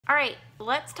All right,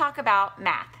 let's talk about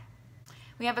math.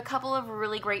 We have a couple of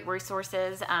really great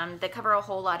resources that cover a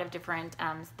whole lot of different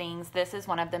things. This is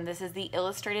one of them. This is the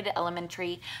Illustrated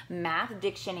Elementary Math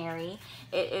Dictionary.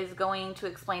 It is going to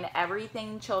explain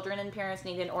everything children and parents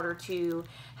need in order to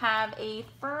have a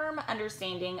firm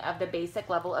understanding of the basic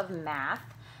level of math.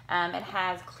 It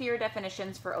has clear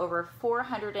definitions for over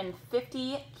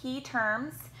 450 key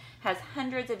terms, has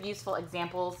hundreds of useful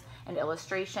examples and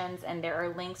illustrations, and there are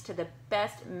links to the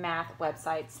best math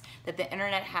websites that the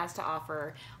internet has to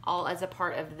offer, all as a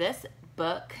part of this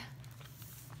book,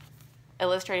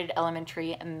 Illustrated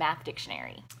Elementary Math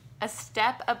Dictionary. A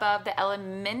step above the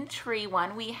elementary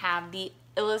one, we have the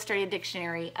Illustrated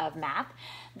Dictionary of Math.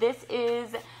 This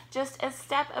is just a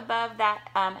step above that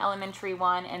elementary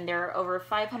one, and there are over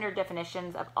 500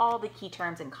 definitions of all the key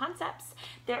terms and concepts.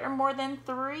 There are more than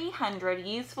 300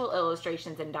 useful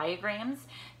illustrations and diagrams.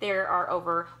 There are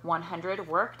over 100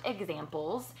 worked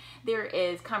examples. There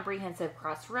is comprehensive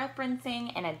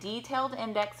cross-referencing and a detailed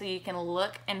index so you can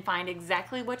look and find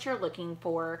exactly what you're looking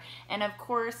for. And of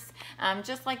course,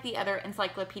 just like the other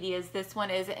encyclopedias, this one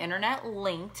is internet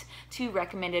linked to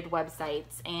recommended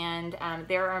websites, and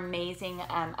there are amazing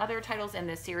other titles in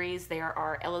this series. There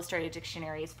are illustrated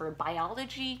dictionaries for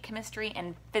biology, chemistry,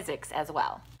 and physics as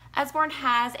well. Usborne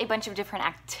has a bunch of different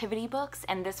activity books,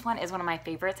 and this one is one of my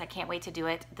favorites. I can't wait to do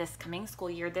it this coming school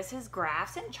year. This is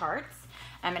graphs and charts.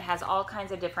 It has all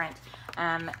kinds of different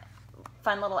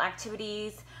fun little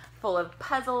activities full of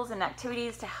puzzles and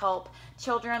activities to help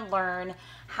children learn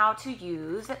how to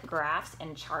use graphs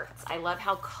and charts. I love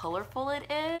how colorful it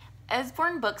is.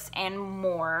 Usborne Books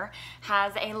More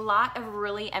has a lot of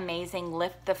really amazing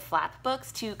lift the flap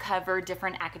books to cover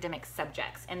different academic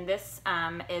subjects, and this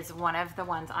is one of the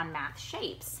ones on math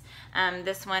shapes.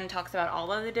 This one talks about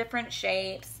all of the different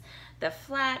shapes, the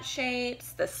flat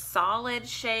shapes, the solid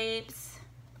shapes,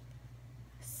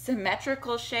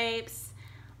 symmetrical shapes,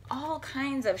 all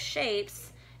kinds of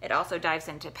shapes. It also dives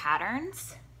into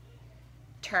patterns,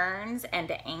 turns,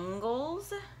 and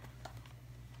angles.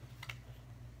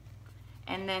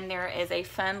 And then there is a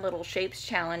fun little shapes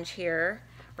challenge here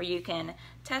where you can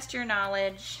test your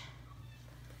knowledge.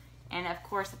 And of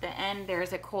course, at the end,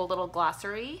 there's a cool little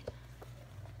glossary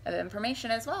of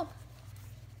information as well.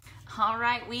 All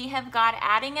right, we have got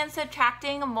adding and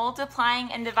subtracting, multiplying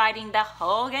and dividing, the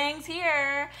whole gang's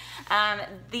here.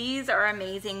 These are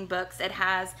amazing books.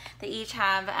 They each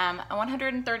have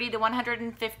 130 to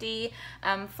 150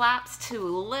 flaps to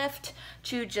lift,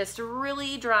 to just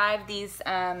really drive these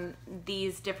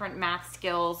different math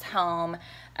skills home.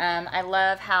 I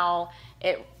love how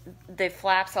the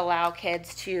flaps allow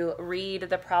kids to read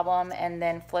the problem and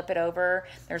then flip it over.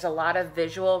 There's a lot of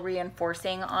visual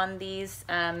reinforcing on these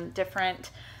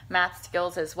different math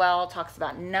skills as well. It talks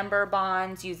about number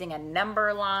bonds, using a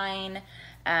number line,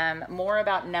 more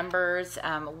about numbers,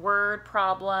 word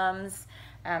problems,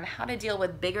 how to deal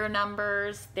with bigger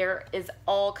numbers. There is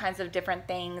all kinds of different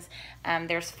things.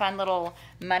 There's fun little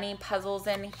money puzzles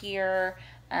in here,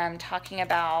 talking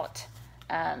about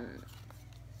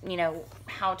you know,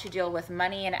 how to deal with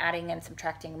money and adding and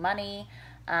subtracting money,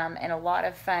 and a lot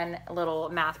of fun little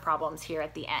math problems here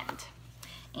at the end.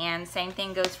 And same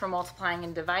thing goes for multiplying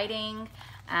and dividing.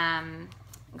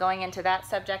 Going into that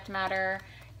subject matter,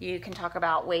 you can talk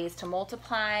about ways to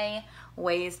multiply,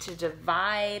 ways to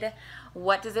divide,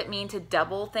 what does it mean to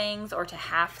double things or to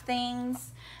half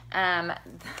things.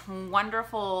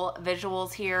 Wonderful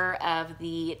visuals here of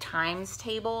the times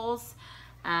tables.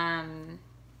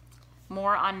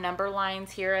 More on number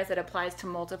lines here as it applies to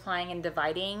multiplying and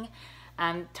dividing.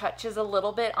 Touches a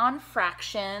little bit on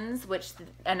fractions, which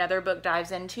another book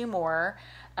dives into more.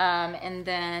 And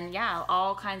then, yeah,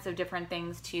 all kinds of different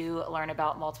things to learn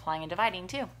about multiplying and dividing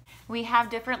too. We have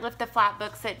different lift the flap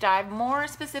books that dive more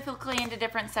specifically into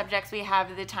different subjects. We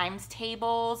have the times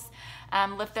tables,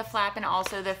 lift the flap, and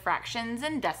also the fractions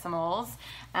and decimals.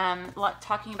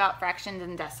 Talking about fractions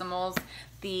and decimals,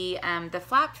 the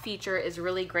flap feature is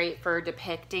really great for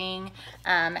depicting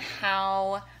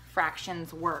how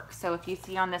fractions work. So if you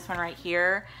see on this one right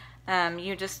here,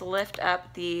 you just lift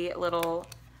up the little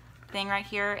thing right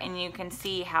here and you can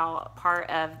see how part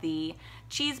of the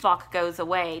cheese block goes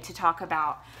away to talk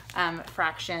about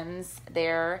fractions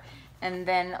there. And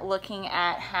then looking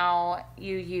at how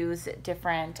you use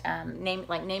different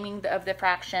naming of the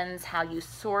fractions, how you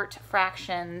sort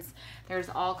fractions. There's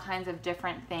all kinds of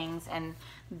different things in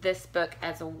this book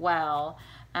as well.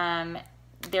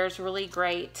 There's really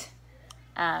great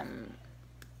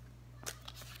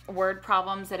word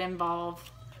problems that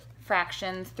involve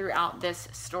fractions throughout this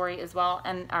story as well,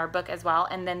 and our book as well.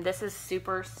 And then this is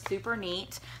super, super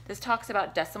neat. This talks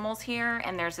about decimals here,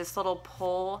 and there's this little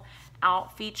pull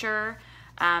out feature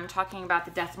talking about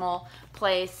the decimal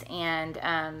place and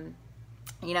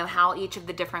you know, how each of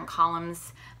the different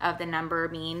columns of the number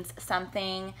means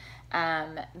something.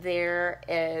 There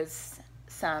is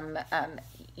some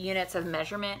units of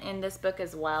measurement in this book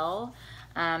as well,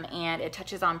 and it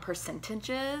touches on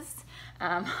percentages.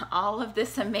 All of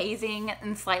this amazing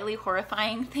and slightly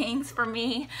horrifying things for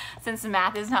me, since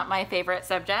math is not my favorite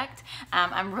subject.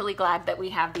 I'm really glad that we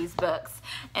have these books.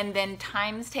 And then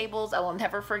times tables, I will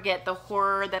never forget the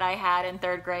horror that I had in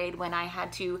 3rd grade when I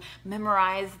had to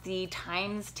memorize the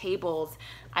times tables.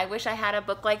 I wish I had a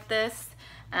book like this.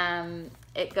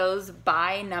 It goes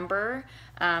by number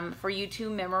for you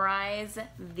to memorize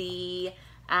the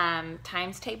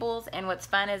times tables. And what's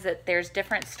fun is that there's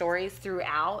different stories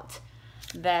throughout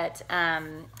that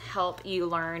help you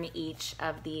learn each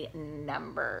of the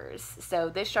numbers. So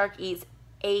this shark eats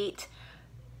 8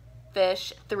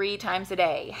 fish 3 times a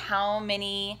day. How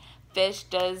many fish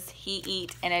does he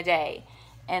eat in a day?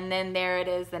 And then there it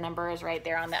is, the number is right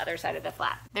there on the other side of the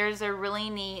flap. There's a really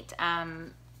neat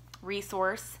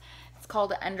resource. It's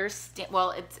called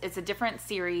it's a different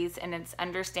series, and it's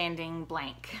Understanding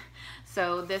Blank.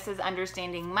 So this is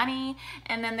understanding money,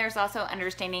 and then there's also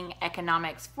understanding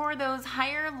economics for those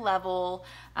higher level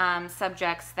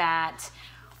subjects that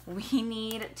we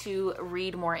need to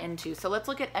read more into. So let's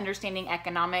look at understanding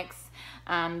economics.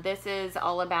 This is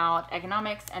all about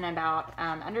economics and about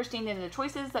understanding the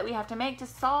choices that we have to make to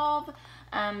solve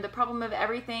the problem of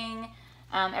everything.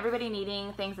 Everybody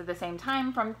needing things at the same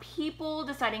time, from people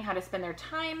deciding how to spend their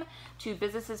time to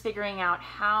businesses figuring out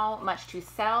how much to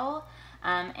sell,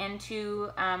 and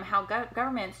to how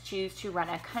governments choose to run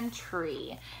a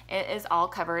country. It is all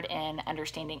covered in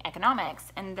Understanding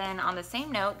Economics. And then on the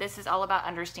same note, this is all about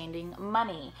understanding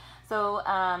money. So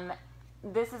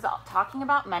this is talking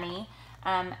about money,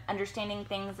 understanding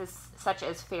things such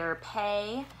as fair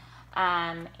pay,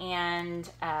 and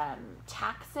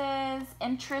taxes,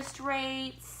 interest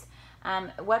rates,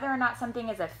 whether or not something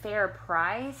is a fair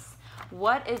price,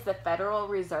 what is the Federal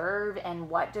Reserve and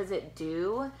what does it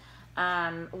do,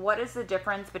 what is the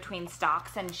difference between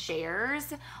stocks and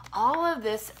shares. All of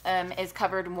this is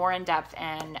covered more in depth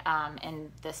in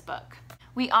this book.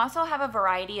 We also have a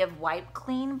variety of wipe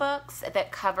clean books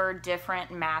that cover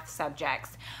different math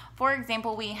subjects. For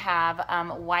example, we have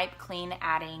wipe clean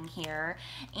adding here,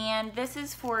 and this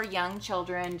is for young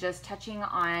children, just touching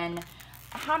on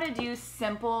how to do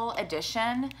simple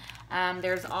addition.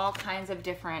 There's all kinds of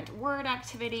different word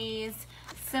activities,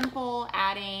 simple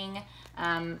adding,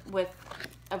 with,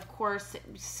 of course,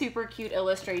 super cute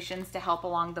illustrations to help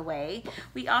along the way.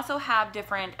 We also have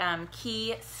different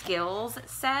key skills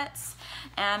sets,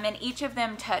 and each of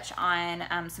them touch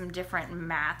on some different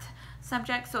math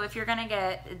subjects. So if you're going to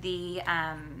get the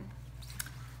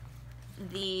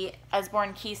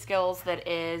Usborne Key Skills, that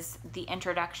is the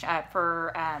introduction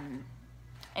for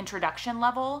introduction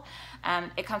level,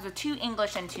 it comes with 2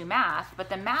 English and 2 math, but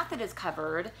the math that is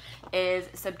covered is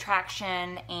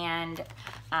subtraction and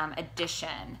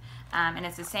addition, and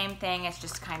it's the same thing. It's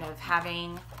just kind of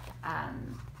having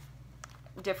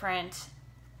different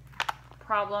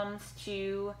problems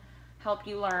to help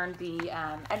you learn the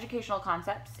educational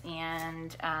concepts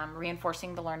and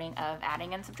reinforcing the learning of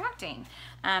adding and subtracting.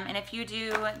 And if you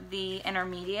do the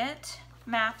intermediate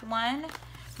math one,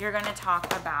 you're going to talk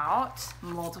about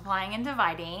multiplying and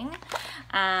dividing.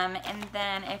 And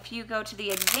then if you go to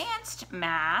the advanced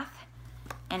math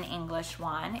and English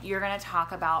one, you're going to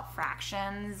talk about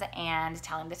fractions and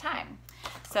telling the time.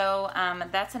 So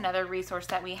that's another resource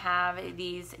that we have.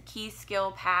 These key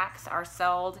skill packs are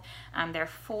sold. They're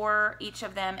 4 each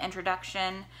of them.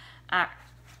 Introduction,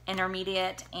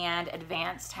 intermediate, and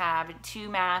advanced have 2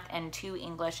 math and 2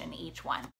 English in each one.